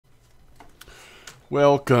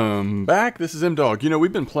Welcome back. This is M-Dog. You know,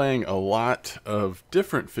 we've been playing a lot of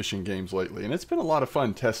different fishing games lately, and it's been a lot of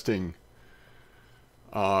fun testing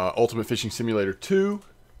Ultimate Fishing Simulator 2.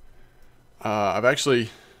 I've actually,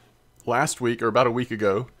 last week, or about a week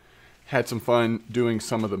ago, had some fun doing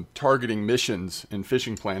some of the targeting missions in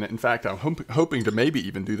Fishing Planet. In fact, I'm hoping to maybe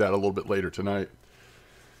even do that a little bit later tonight.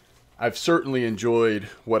 I've certainly enjoyed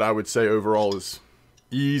what I would say overall is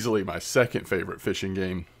easily my second favorite fishing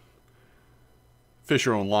game,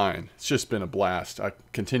 Fisher Online. It's just been a blast. I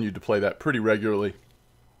continued to play that pretty regularly.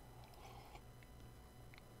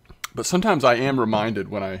 But sometimes I am reminded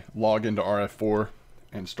when I log into RF4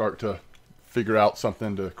 and start to figure out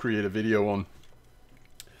something to create a video on.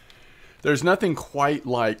 There's nothing quite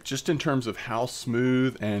like, just in terms of how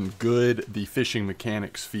smooth and good the fishing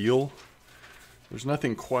mechanics feel, there's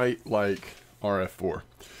nothing quite like RF4.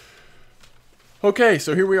 Okay,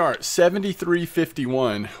 so here we are at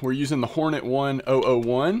 7351. We're using the Hornet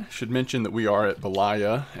 1001. Should mention that we are at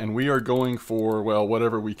Belaya, and we are going for, well,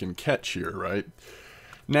 whatever we can catch here, right?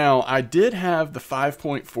 Now, I did have the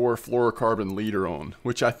 5.4 fluorocarbon leader on,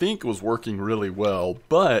 which I think was working really well,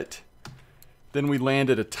 but then we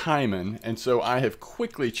landed a Timon, and so I have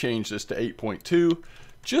quickly changed this to 8.2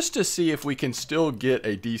 just to see if we can still get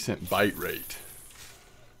a decent bite rate.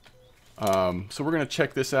 So we're going to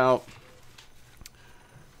check this out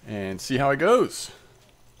and see how it goes.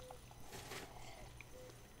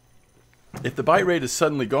 If the bite rate is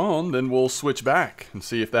suddenly gone, then we'll switch back and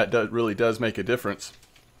see if that really does make a difference.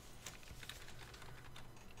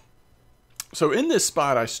 So in this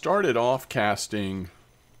spot, I started off casting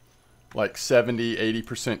like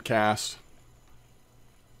 70–80% cast,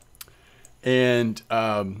 and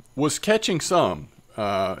was catching some.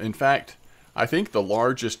 In fact, I think the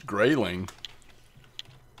largest grayling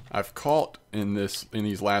I've caught in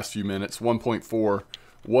these last few minutes, 1.4,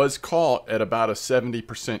 was caught at about a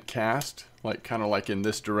 70% cast, like kind of like in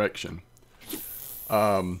this direction.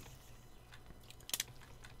 But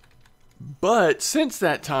since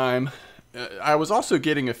that time, I was also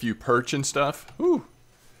getting a few perch and stuff. Ooh.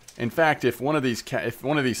 In fact, if one of these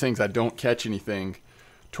things I don't catch anything,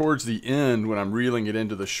 towards the end when I'm reeling it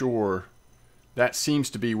into the shore, that seems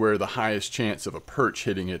to be where the highest chance of a perch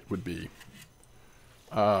hitting it would be.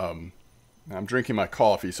 I'm drinking my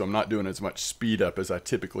coffee, so I'm not doing as much speed up as I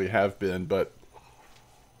typically have been, but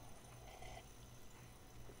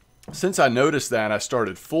since I noticed that, I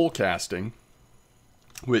started full casting,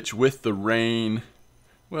 which with the rain,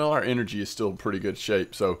 well, our energy is still in pretty good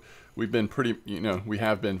shape, so we've been pretty, we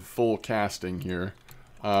have been full casting here.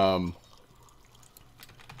 And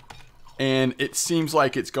it seems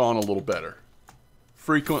like it's gone a little better.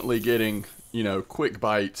 Frequently getting, quick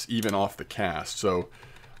bites even off the cast. So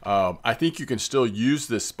I think you can still use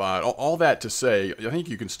this spot. All that to say, I think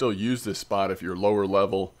you can still use this spot if you're lower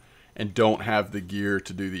level and don't have the gear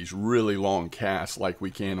to do these really long casts like we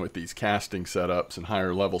can with these casting setups and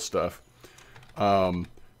higher level stuff.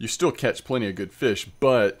 You still catch plenty of good fish,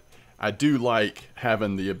 but I do like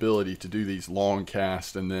having the ability to do these long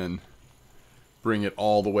casts and then bring it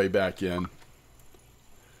all the way back in.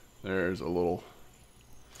 There's a little.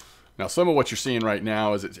 Now, some of what you're seeing right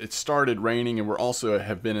now is it started raining, and we're also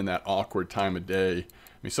have been in that awkward time of day. I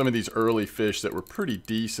mean, some of these early fish that were pretty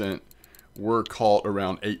decent were caught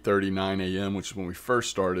around 8:30, 9 a.m., which is when we first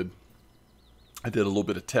started. I did a little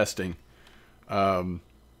bit of testing.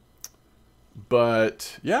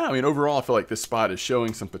 But, yeah, I mean, overall, I feel like this spot is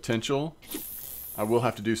showing some potential. I will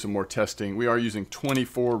have to do some more testing. We are using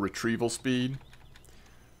 24 retrieval speed.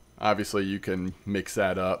 Obviously, you can mix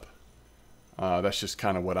that up. That's just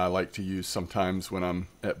kind of what I like to use sometimes when I'm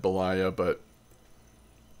at Belaya,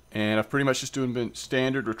 and I've pretty much just doing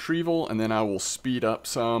standard retrieval, and then I will speed up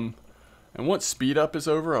some. And once speed up is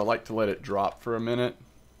over, I like to let it drop for a minute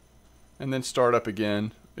and then start up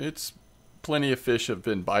again. It's plenty of fish have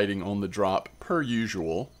been biting on the drop per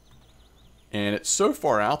usual, and it's so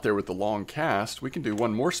far out there with the long cast, we can do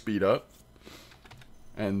one more speed up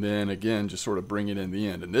and then again just sort of bring it in the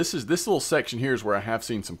end. And this little section here is where I have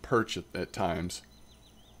seen some perch at times.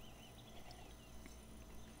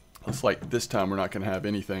 Looks like this time we're not going to have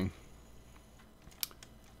anything,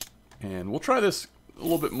 and we'll try this a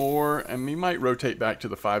little bit more, and we might rotate back to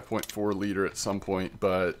the 5.4 liter at some point,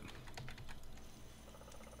 but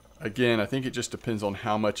again, I think it just depends on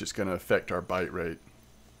how much it's going to affect our bite rate.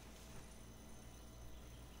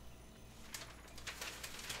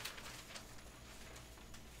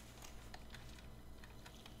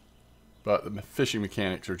 But the fishing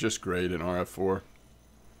mechanics are just great in RF4.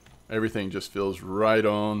 Everything just feels right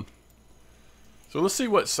on. So let's see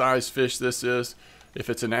what size fish this is. If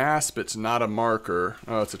it's an asp, it's not a marker.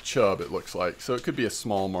 Oh, it's a chub, it looks like. So it could be a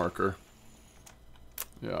small marker.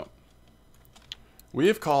 Yeah. We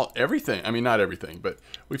have caught everything. I mean, not everything, but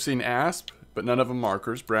we've seen asp, but none of them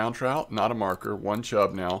markers. Brown trout, not a marker. One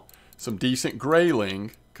chub now. Some decent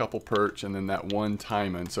grayling, couple perch, and then that one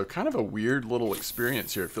taimen. So kind of a weird little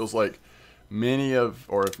experience here. It feels like many of,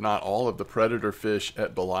 or if not all of the predator fish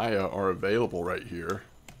at Belaya are available right here.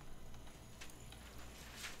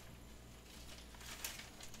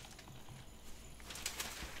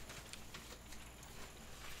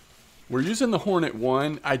 We're using the Hornet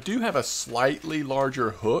 1. I do have a slightly larger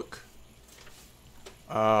hook.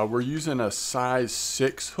 We're using a size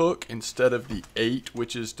 6 hook instead of the 8,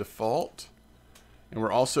 which is default. And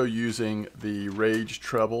we're also using the Rage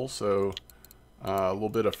treble, so a little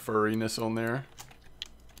bit of furriness on there.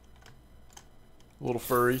 A little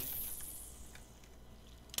furry.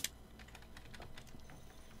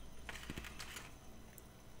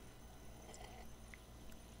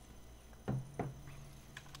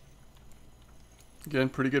 Again,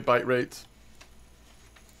 pretty good bite rates.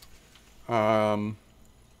 This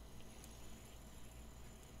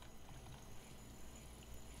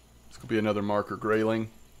could be another marker grayling.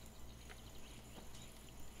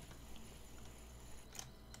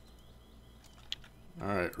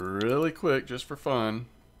 Alright, really quick, just for fun.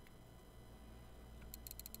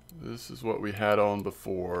 This is what we had on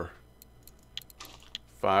before.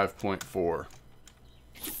 5.4.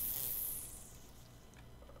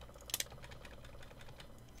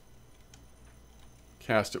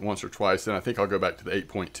 Cast it once or twice, and I think I'll go back to the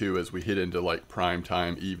 8.2 as we hit into like prime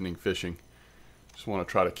time evening fishing. Just want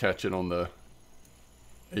to try to catch it on the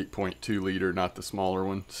 8.2 liter, not the smaller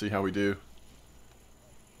one. See how we do.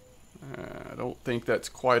 I don't think that's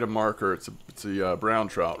quite a marker. It's a brown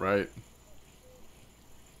trout, right?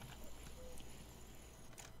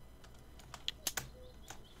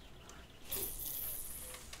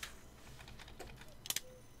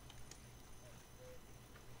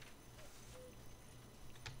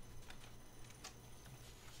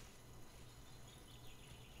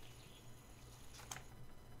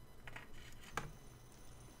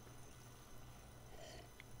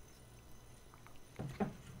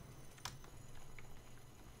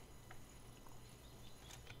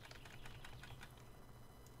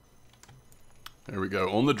 There we go,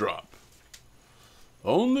 on the drop.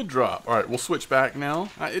 On the drop. All right, we'll switch back now.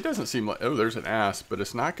 It doesn't seem like, oh, there's an asp, but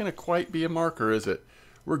it's not going to quite be a marker, is it?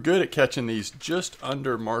 We're good at catching these just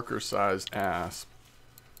under marker size asp.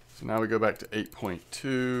 So now we go back to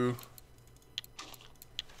 8.2.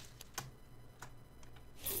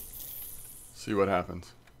 See what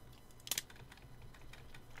happens.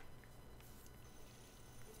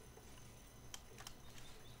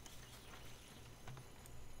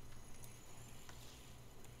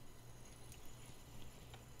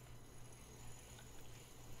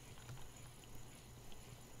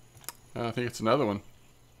 I think it's another one.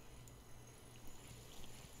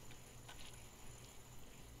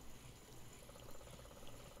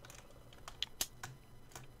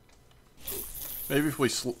 Maybe if we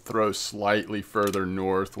throw slightly further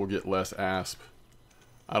north, we'll get less asp.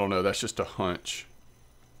 I don't know, that's just a hunch.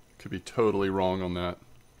 Could be totally wrong on that.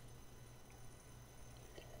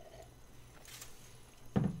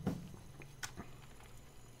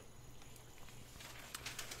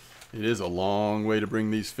 It is a long way to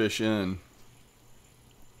bring these fish in.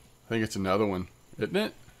 I think it's another one, isn't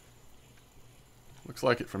it? Looks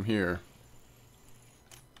like it from here.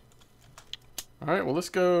 Alright, well let's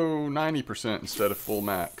go 90% instead of full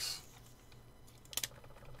max.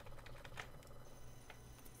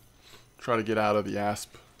 Try to get out of the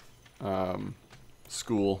asp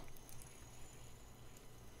school.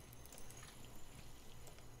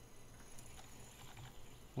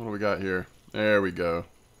 What do we got here? There we go.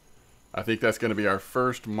 I think that's going to be our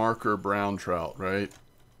first marker brown trout, right?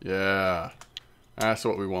 Yeah, that's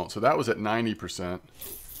what we want. So that was at 90%.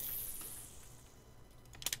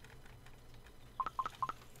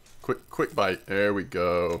 Quick bite. There we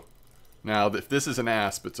go. Now, if this is an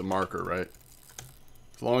asp, it's a marker, right?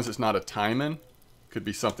 As long as it's not a taimen, could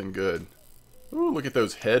be something good. Ooh, look at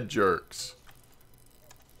those head jerks.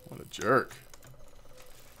 What a jerk.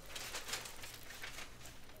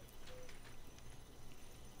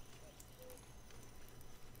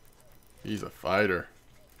 He's a fighter.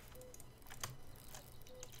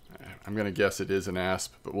 I'm going to guess it is an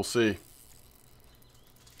asp, but we'll see.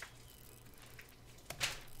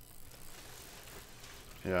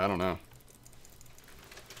 Yeah, I don't know.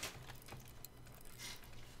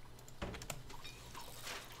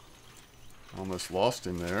 Almost lost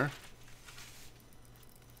him there.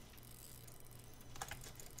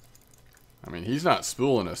 I mean, he's not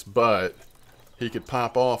spooling us, but he could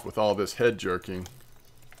pop off with all this head jerking.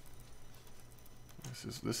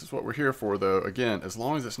 This is what we're here for, though. Again, as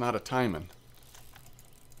long as it's not a timing.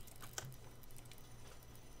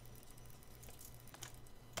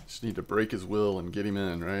 Just need to break his will and get him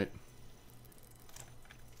in, right?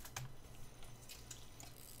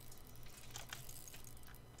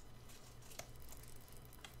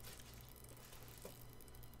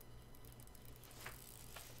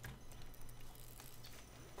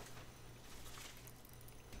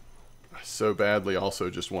 I so badly also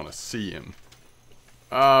just want to see him.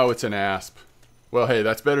 Oh, it's an asp. Well, hey,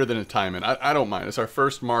 that's better than a timing. I don't mind. It's our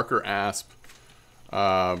first marker asp.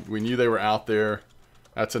 We knew they were out there.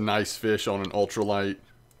 That's a nice fish on an ultralight.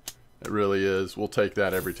 It really is. We'll take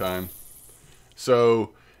that every time.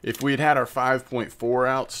 So, if we'd had our 5.4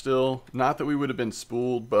 out still, not that we would have been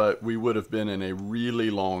spooled, but we would have been in a really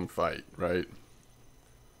long fight, right?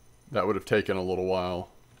 That would have taken a little while.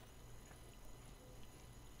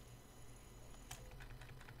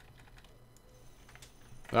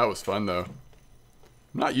 That was fun, though.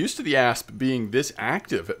 I'm not used to the asp being this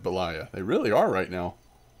active at Belaya. They really are right now.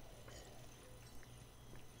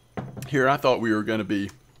 Here, I thought we were going to be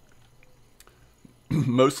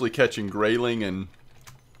mostly catching grayling and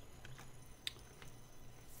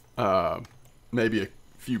maybe a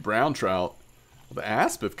few brown trout. The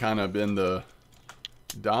asp have kind of been the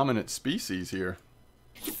dominant species here.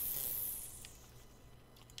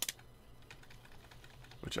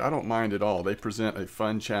 Which I don't mind at all. They present a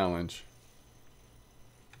fun challenge.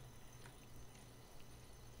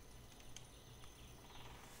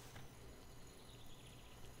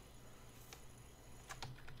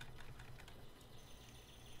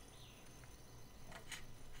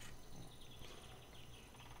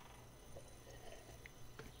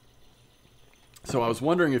 So I was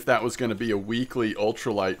wondering if that was going to be a weekly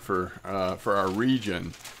ultralight for our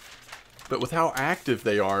region. But with how active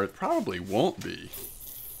they are, it probably won't be.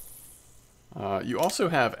 You also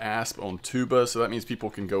have asp on tuba, so that means people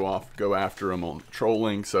can go after them on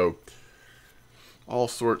trolling. So all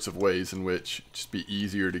sorts of ways in which it'd just be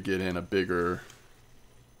easier to get in a bigger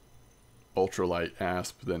ultralight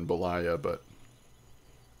asp than Belaya, but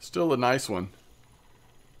still a nice one,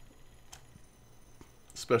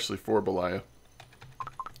 especially for Belaya.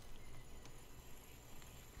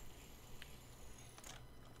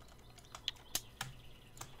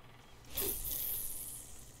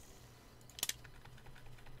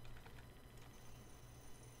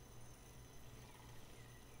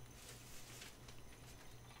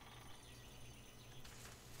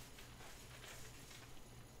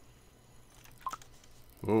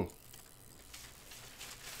 Oh,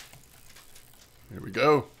 here we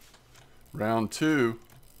go. Round 2.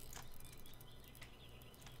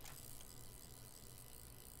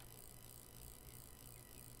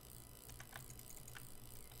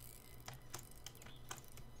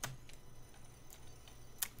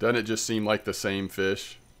 Doesn't it just seem like the same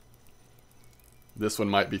fish? This one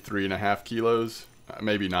might be 3.5 kilos.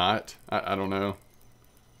 Maybe not. I don't know.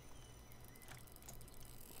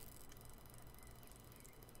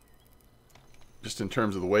 Just in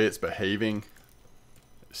terms of the way it's behaving,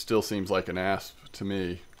 it still seems like an asp to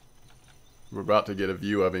me. We're about to get a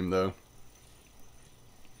view of him, though.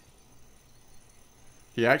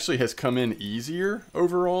 He actually has come in easier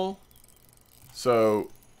overall, so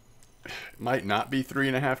it might not be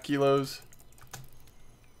 3.5 kilos.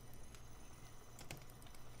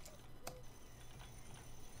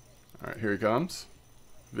 Alright, here he comes.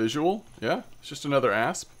 Visual, yeah, it's just another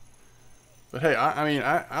asp. But hey, I mean,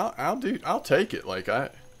 I'll take it. Like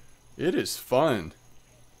it is fun.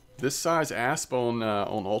 This size asp on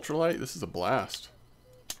ultralight, this is a blast.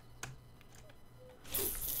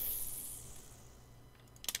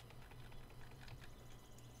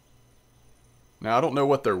 Now I don't know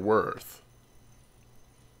what they're worth.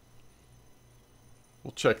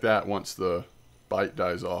 We'll check that once the bite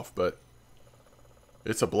dies off, but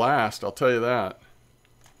it's a blast, I'll tell you that.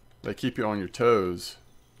 They keep you on your toes.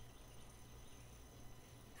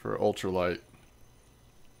 For ultralight.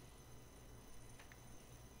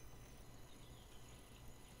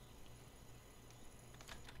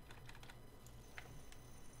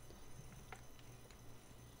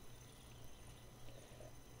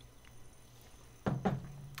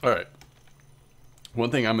 Alright. One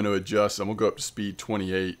thing I'm going to adjust, I'm going to go up to speed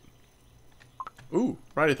 28. Ooh,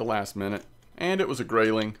 right at the last minute. And it was a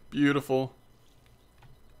grayling. Beautiful.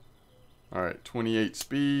 Alright, 28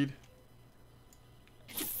 speed.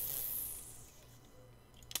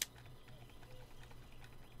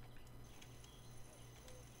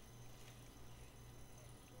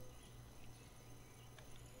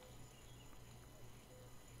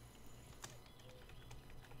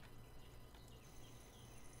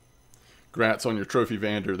 Congrats on your trophy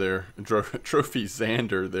Vander there. Trophy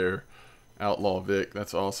Xander there. Outlaw Vic.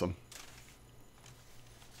 That's awesome.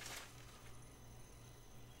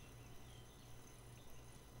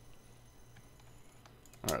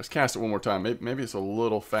 Alright, let's cast it one more time. Maybe it's a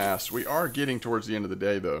little fast. We are getting towards the end of the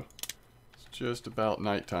day, though. It's just about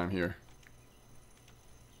nighttime here.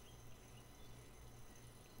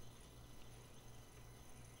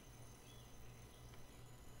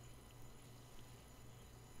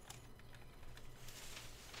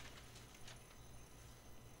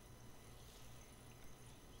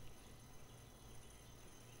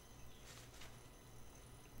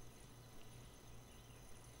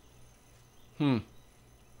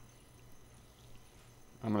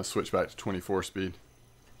 I'm going to switch back to 24 speed.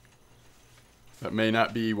 That may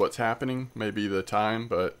not be what's happening, may be the time,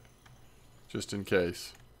 but just in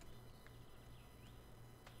case.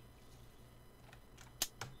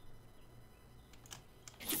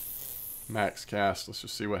 Max cast, let's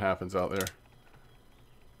just see what happens out there.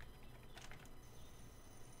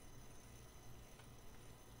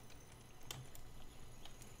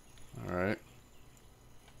 Alright.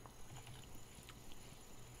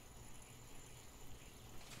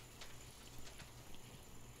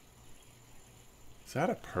 Is that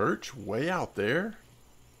a perch way out there?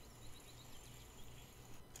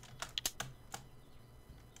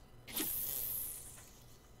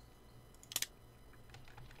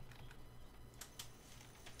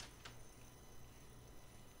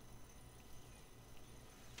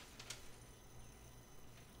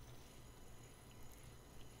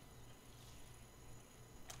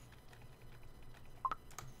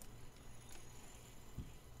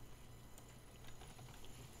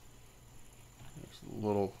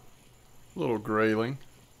 Little grayling.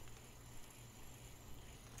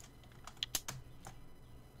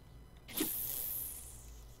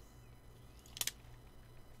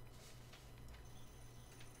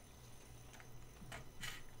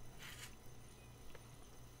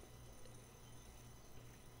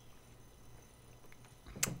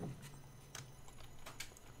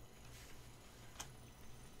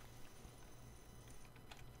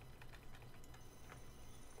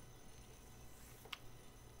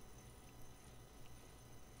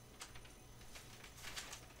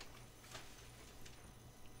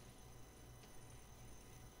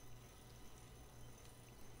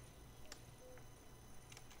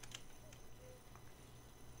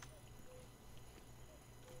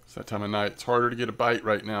 It's that time of night. It's harder to get a bite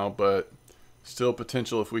right now, but still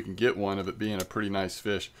potential if we can get one of it being a pretty nice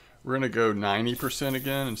fish. We're going to go 90%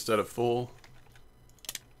 again instead of full.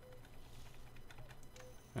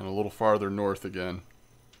 And a little farther north again.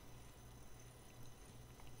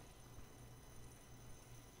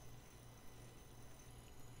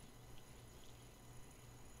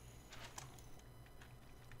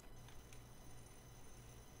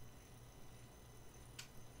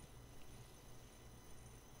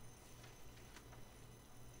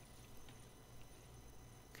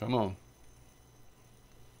 Come on.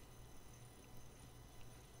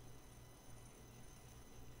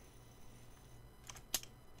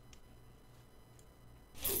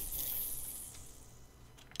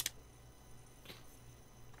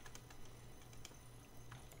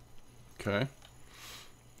 Okay.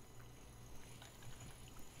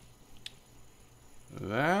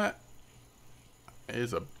 That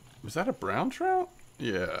is is that a brown trout?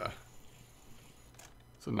 Yeah.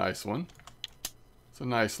 It's a nice one. It's a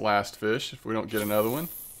nice last fish if we don't get another one.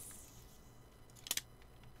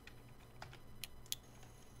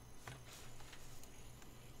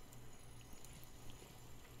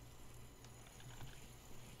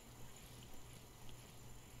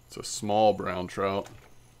 It's a small brown trout.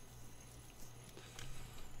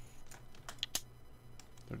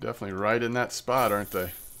 They're definitely right in that spot, aren't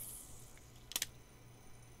they?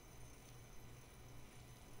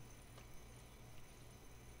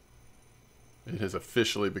 It has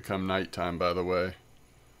officially become nighttime, by the way.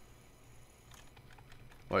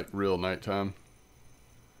 Like real nighttime.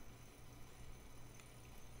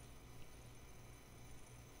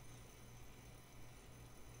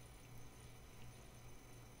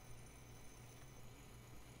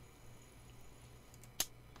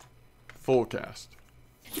 Full cast.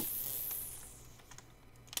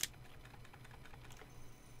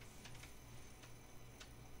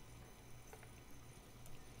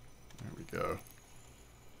 There we go.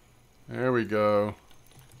 There we go.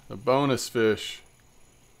 The bonus fish.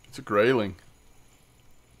 It's a grayling.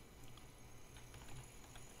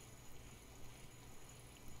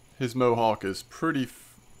 His mohawk is pretty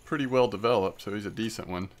well developed, so he's a decent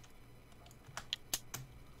one.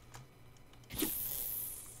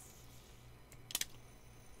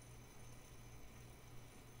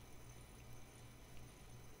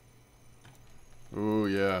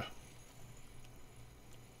 yeah.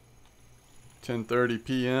 10:30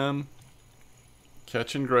 p.m.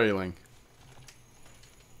 Catching grayling.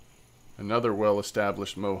 Another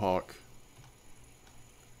well-established mohawk.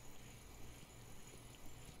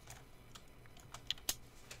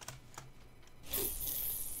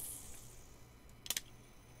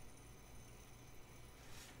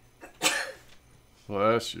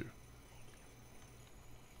 Bless you.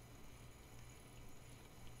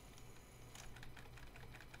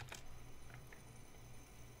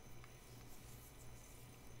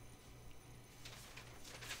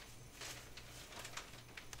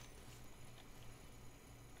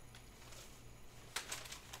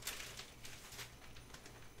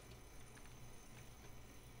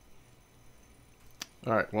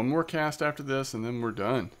 All right, one more cast after this, and then we're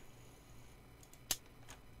done.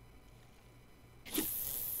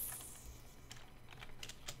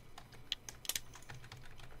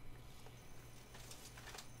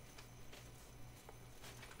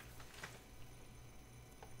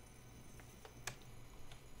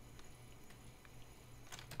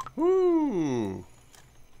 Woo!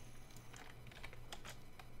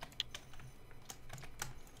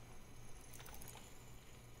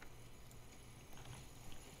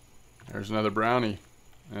 There's another brownie.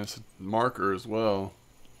 That's a marker as well.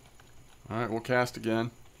 Alright, we'll cast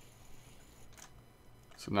again.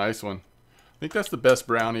 It's a nice one. I think that's the best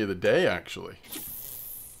brownie of the day, actually.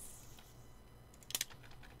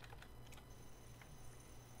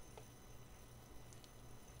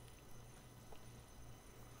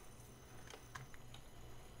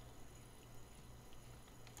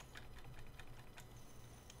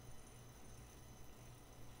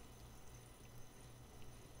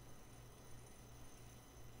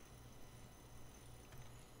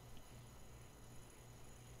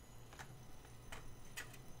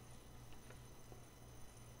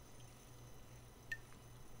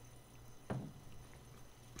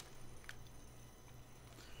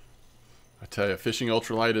 I tell you, fishing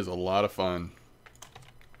ultralight is a lot of fun.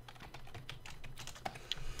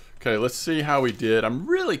 Okay, let's see how we did. I'm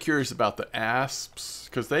really curious about the asps,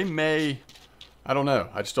 because they may, I don't know.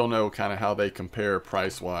 I just don't know kind of how they compare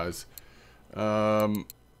price-wise. We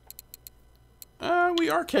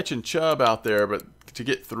are catching chub out there, but to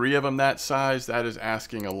get 3 of them that size, that is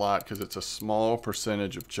asking a lot because it's a small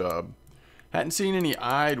percentage of chub. Hadn't seen any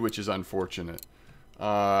eyed, which is unfortunate.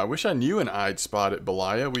 I wish I knew an eyed spot at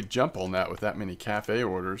Belaya. We'd jump on that with that many cafe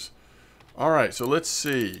orders. Alright, so let's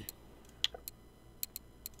see.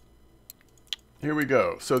 Here we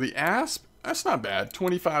go. So the asp, that's not bad.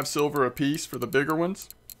 25 silver a piece for the bigger ones.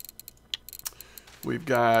 We've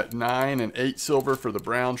got 9 and 8 silver for the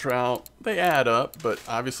brown trout. They add up, but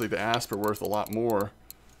obviously the asp are worth a lot more.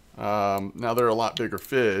 Now they're a lot bigger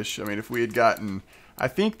fish. I mean, if we had gotten, I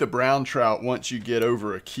think the brown trout, once you get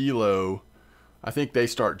over a kilo, I think they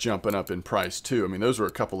start jumping up in price too. I mean, those were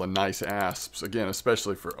a couple of nice asps, again,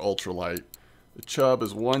 especially for ultralight. The chub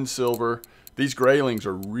is 1 silver. These graylings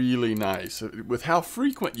are really nice. With how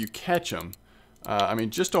frequent you catch them, I mean,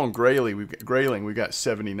 just on grayling, we've got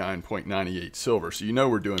 79.98 silver, so you know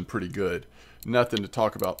we're doing pretty good. Nothing to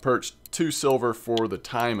talk about. Perch, 2 silver for the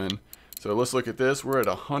taimen. So let's look at this. We're at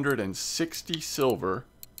 160 silver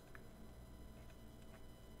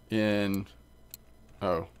in,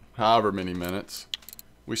 however many minutes.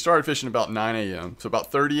 We started fishing about 9 a.m., so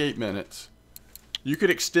about 38 minutes. You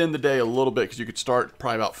could extend the day a little bit because you could start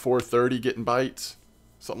probably about 4:30 getting bites,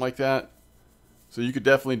 something like that. So you could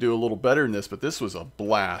definitely do a little better than this, but this was a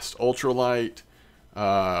blast. Ultralight.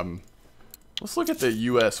 Let's look at the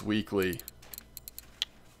U.S. Weekly.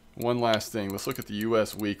 One last thing. Let's look at the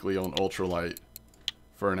U.S. Weekly on ultralight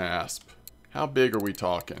for an asp. How big are we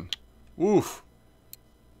talking? Oof.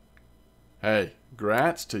 Hey,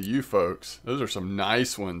 grats to you folks. Those are some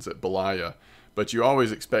nice ones at Belaya. But you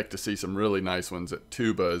always expect to see some really nice ones at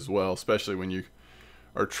Tuba as well, especially when you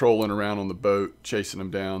are trolling around on the boat, chasing them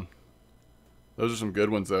down. Those are some good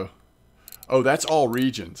ones, though. Oh, that's all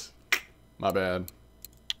regions. My bad.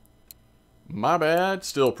 My bad.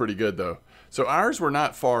 Still pretty good, though. So ours were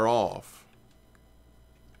not far off.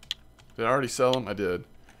 Did I already sell them? I did.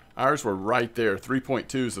 Ours were right there.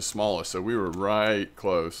 3.2 is the smallest, so we were right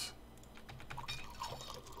close.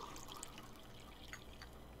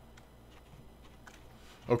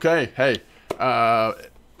 Okay, hey.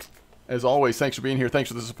 As always, thanks for being here. Thanks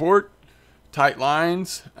for the support. Tight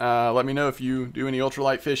lines. Let me know if you do any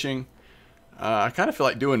ultralight fishing. I kind of feel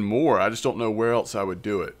like doing more. I just don't know where else I would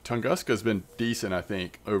do it. Tunguska's been decent, I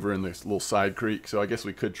think, over in this little side creek, so I guess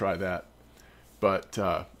we could try that. But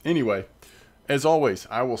anyway, as always,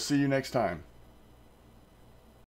 I will see you next time.